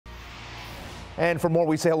And for more,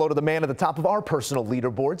 we say hello to the man at the top of our personal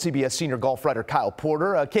leaderboard, CBS senior golf writer Kyle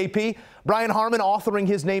Porter. KP, Brian Harman authoring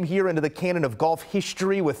his name here into the canon of golf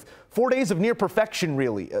history with 4 days of near perfection,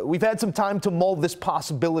 really. We've had some time to mull this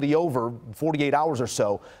possibility over, 48 hours or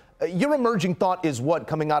so. Your emerging thought is what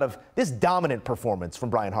coming out of this dominant performance from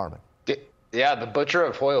Brian Harman? Yeah, the butcher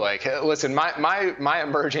of Hoylake. Listen, my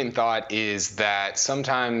emerging thought is that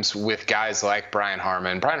sometimes with guys like Brian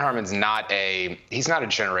Harman's he's not a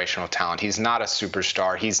generational talent. He's not a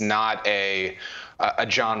superstar. He's not a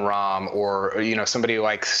John Rahm or, somebody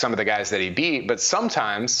like some of the guys that he beat. But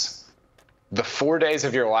sometimes the 4 days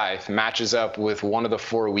of your life matches up with one of the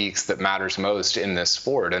 4 weeks that matters most in this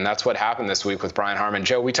sport. And that's what happened this week with Brian Harman.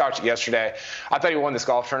 Joe, we talked yesterday. I thought he won this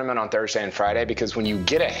golf tournament on Thursday and Friday because when you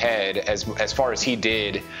get ahead as far as he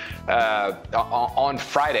did on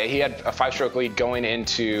Friday, he had a 5-stroke lead going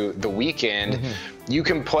into the weekend. You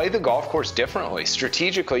can play the golf course differently.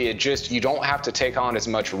 Strategically, you don't have to take on as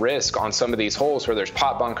much risk on some of these holes where there's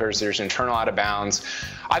pot bunkers, there's internal out of bounds.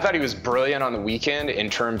 I thought he was brilliant on the weekend in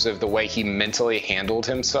terms of the way he mentally handled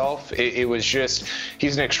himself. It was just,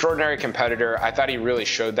 he's an extraordinary competitor. I thought he really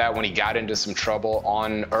showed that when he got into some trouble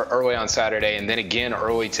early on Saturday and then again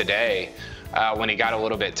early today. When he got a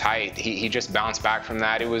little bit tight, he just bounced back from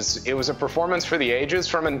that. It was a performance for the ages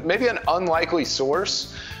from maybe an unlikely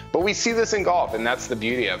source. But we see this in golf, and that's the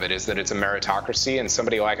beauty of it, is that it's a meritocracy, and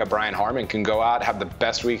somebody like a Brian Harman can go out, have the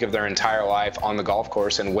best week of their entire life on the golf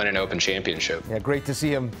course, and win an Open championship. Yeah, great to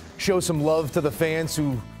see him show some love to the fans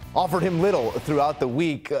who offered him little throughout the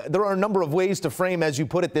week. There are a number of ways to frame, as you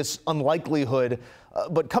put it, this unlikelihood.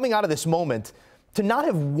 But coming out of this moment, to not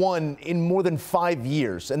have won in more than 5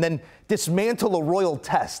 years and then dismantle a royal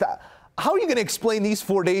test, how are you going to explain these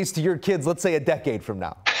 4 days to your kids, let's say a decade from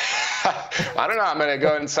now? I don't know. I'm going to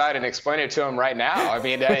go inside and explain it to them right now. I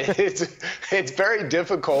mean, it's very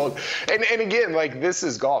difficult. And again, this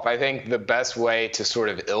is golf. I think the best way to sort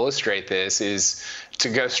of illustrate this is to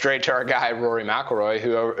go straight to our guy, Rory McIlroy,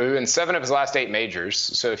 who in 7 of his last 8 majors.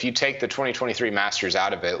 So if you take the 2023 Masters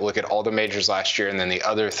out of it, look at all the majors last year and then the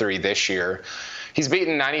other 3 this year, he's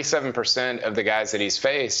beaten 97% of the guys that he's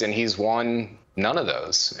faced, and he's won none of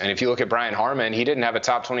those. And if you look at Brian Harman, he didn't have a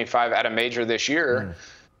top 25 at a major this year.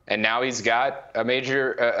 And now he's got a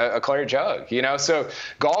major, a Claret Jug, So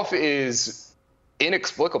golf is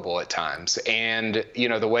inexplicable at times. And,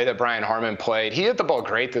 the way that Brian Harman played, he hit the ball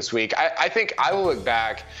great this week. I think I will look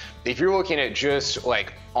back, if you're looking at just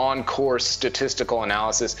on-course statistical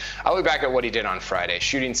analysis, I look back at what he did on Friday,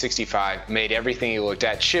 shooting 65, made everything he looked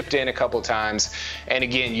at, chipped in a couple times. And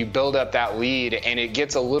again, you build up that lead and it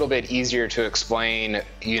gets a little bit easier to explain,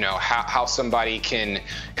 how somebody can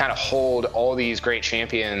kind of hold all these great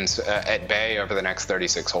champions at bay over the next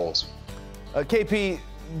 36 holes. KP,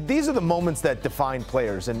 these are the moments that define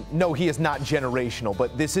players. And no, he is not generational,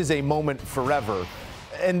 but this is a moment forever.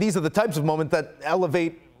 And these are the types of moments that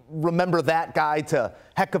remember that guy to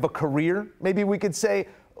heck of a career, maybe we could say.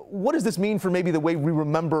 What does this mean for maybe the way we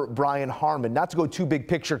remember Brian Harman? Not to go too big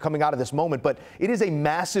picture coming out of this moment, but it is a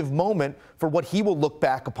massive moment for what he will look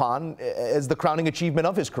back upon as the crowning achievement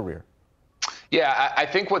of his career. Yeah, I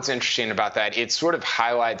think what's interesting about that, it sort of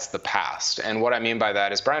highlights the past. And what I mean by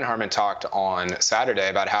that is Brian Harman talked on Saturday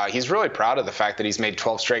about how he's really proud of the fact that he's made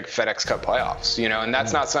 12 straight FedEx Cup playoffs, and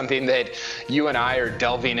that's not something that you and I are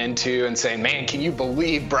delving into and saying, man, can you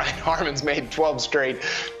believe Brian Harman's made 12 straight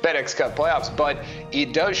FedEx Cup playoffs? But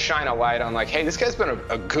it does shine a light on hey, this guy's been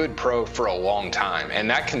a good pro for a long time. And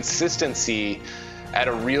that consistency at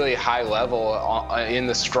a really high level in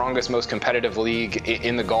the strongest, most competitive league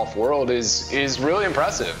in the golf world is really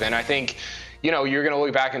impressive. And I think, you're going to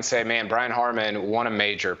look back and say, man, Brian Harman won a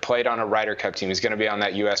major, played on a Ryder Cup team. He's going to be on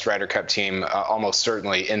that U.S. Ryder Cup team almost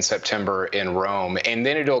certainly in September in Rome. And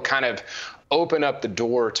then it'll kind of open up the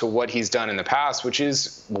door to what he's done in the past, which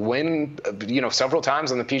is win, several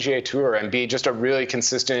times on the PGA Tour and be just a really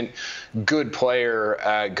consistent, good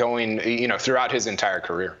player going, throughout his entire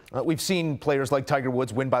career. We've seen players like Tiger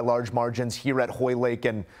Woods win by large margins here at Hoylake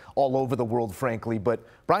and all over the world, frankly. But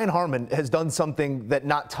Brian Harman has done something that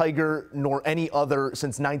not Tiger nor any other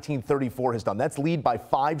since 1934 has done. That's lead by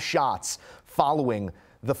 5 shots following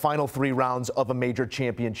the final 3 rounds of a major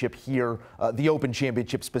championship here, the Open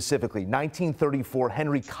Championship specifically. 1934,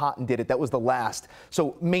 Henry Cotton did it. That was the last.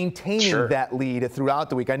 So maintaining that lead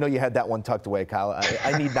throughout the week. I know you had that one tucked away, Kyle.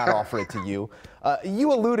 I need not offer it to you.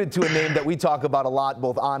 You alluded to a name that we talk about a lot,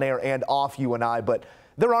 both on air and off, you and I, but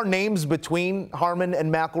there are names between Harman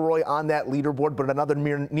and McIlroy on that leaderboard, but another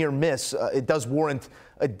near miss. It does warrant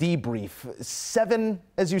a debrief. 7,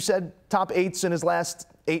 as you said, top 8s in his last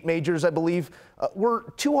 8 majors, I believe. We're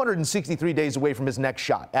 263 days away from his next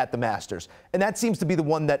shot at the Masters, and that seems to be the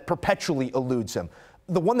one that perpetually eludes him.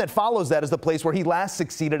 The one that follows that is the place where he last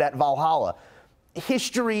succeeded at Valhalla.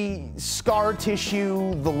 History, scar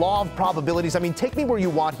tissue, the law of probabilities. I mean, take me where you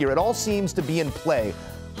want here. It all seems to be in play.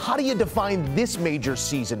 How do you define this major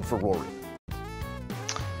season for Rory?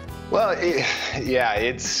 Well,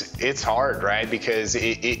 it's hard, right? Because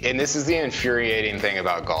and this is the infuriating thing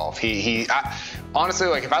about golf. Honestly,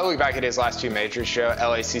 like if I look back at his last 2 majors, Joe,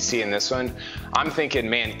 LACC and this one, I'm thinking,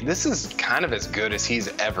 man, this is kind of as good as he's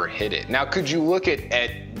ever hit it. Now, could you look at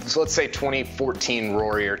let's say 2014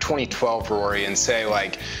 Rory or 2012 Rory and say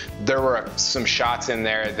like there were some shots in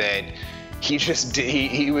there that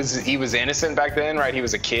he was innocent back then, right? He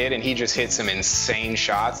was a kid and he just hit some insane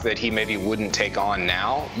shots that he maybe wouldn't take on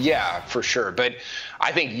now. Yeah, for sure. But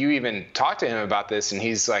I think you even talked to him about this and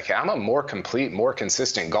he's like, I'm a more complete, more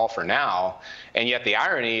consistent golfer now. And yet the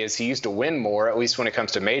irony is he used to win more, at least when it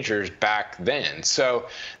comes to majors back then. So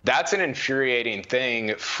that's an infuriating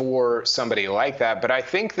thing for somebody like that. But I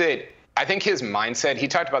think his mindset, he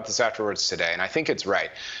talked about this afterwards today, and I think it's right.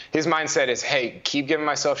 His mindset is, hey, keep giving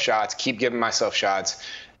myself shots, keep giving myself shots.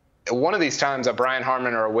 One of these times, a Brian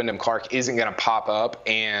Harman or a Wyndham Clark isn't going to pop up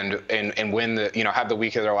and win have the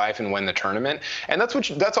week of their life and win the tournament. And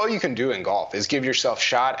that's all you can do in golf is give yourself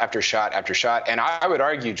shot after shot after shot. And I would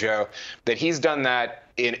argue, Joe, that he's done that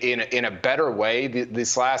in a better way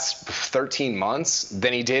this last 13 months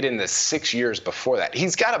than he did in the 6 years before that.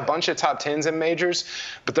 He's got a bunch of top 10s in majors,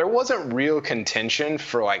 but there wasn't real contention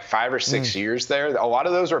for like 5 or 6 years there. A lot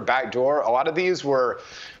of those were backdoor. A lot of these were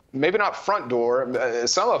maybe not front door,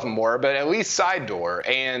 some of them were, but at least side door.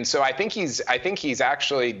 And so I think he's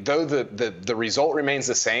actually, though the result remains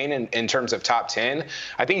the same in terms of top 10,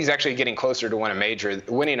 I think he's actually getting closer to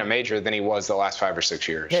winning a major than he was the last 5 or 6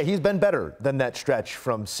 years. Yeah, he's been better than that stretch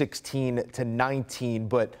from 16 to 19,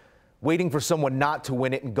 but waiting for someone not to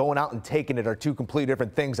win it and going out and taking it are 2 completely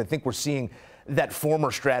different things. I think we're seeing that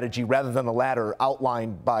former strategy rather than the latter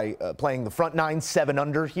outlined by playing the front 9, 7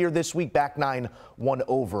 under here this week, back 9, 1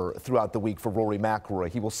 over throughout the week for Rory McIlroy.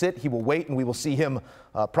 He will sit, he will wait, and we will see him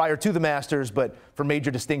prior to the Masters, but for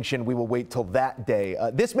major distinction, we will wait till that day.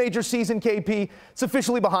 This major season, KP, it's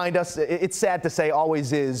officially behind us. It's sad to say,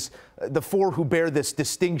 always is. The 4 who bear this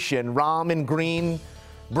distinction, Rahm in green,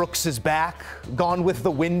 Brooks is back, gone with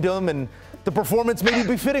the Wyndham, and the performance may be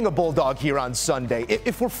befitting a Bulldog here on Sunday.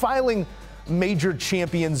 If we're filing major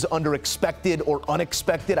champions under expected or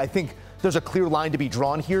unexpected, I think there's a clear line to be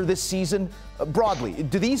drawn here this season. Broadly,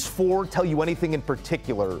 do these 4 tell you anything in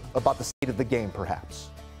particular about the state of the game, perhaps?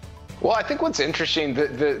 Well, I think what's interesting,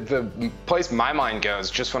 the place my mind goes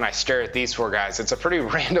just when I stare at these 4 guys, it's a pretty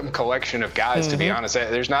random collection of guys, to be honest.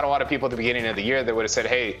 There's not a lot of people at the beginning of the year that would have said,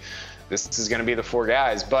 hey, this is going to be the 4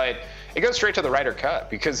 guys. But it goes straight to the Ryder Cup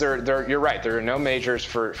because you're right. There are no majors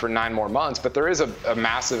for 9 more months, but there is a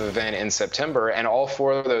massive event in September, and all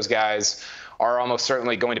 4 of those guys are almost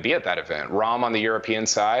certainly going to be at that event. Rahm on the European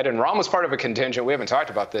side, and Rahm was part of a contingent. We haven't talked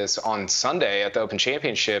about this on Sunday at the Open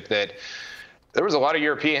Championship that there was a lot of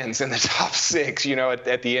Europeans in the top 6,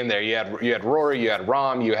 at the end there. You had Rory, you had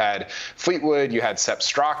Rahm, you had Fleetwood, you had Sepp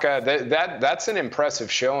Straka. That's an impressive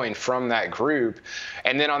showing from that group.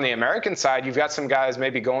 And then on the American side, you've got some guys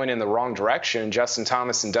maybe going in the wrong direction, Justin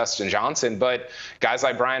Thomas and Dustin Johnson, but guys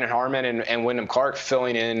like Brian Harman and Wyndham Clark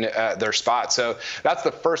filling in their spots. So that's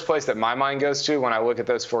the first place that my mind goes to when I look at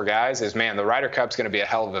those 4 guys is, man, the Ryder Cup's going to be a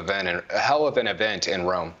hell of an event in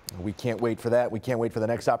Rome. We can't wait for that. We can't wait for the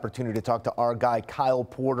next opportunity to talk to our guy, Kyle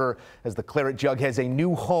Porter, as the Claret Jug has a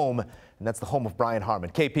new home, and that's the home of Brian Harman.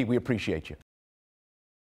 KP, we appreciate you.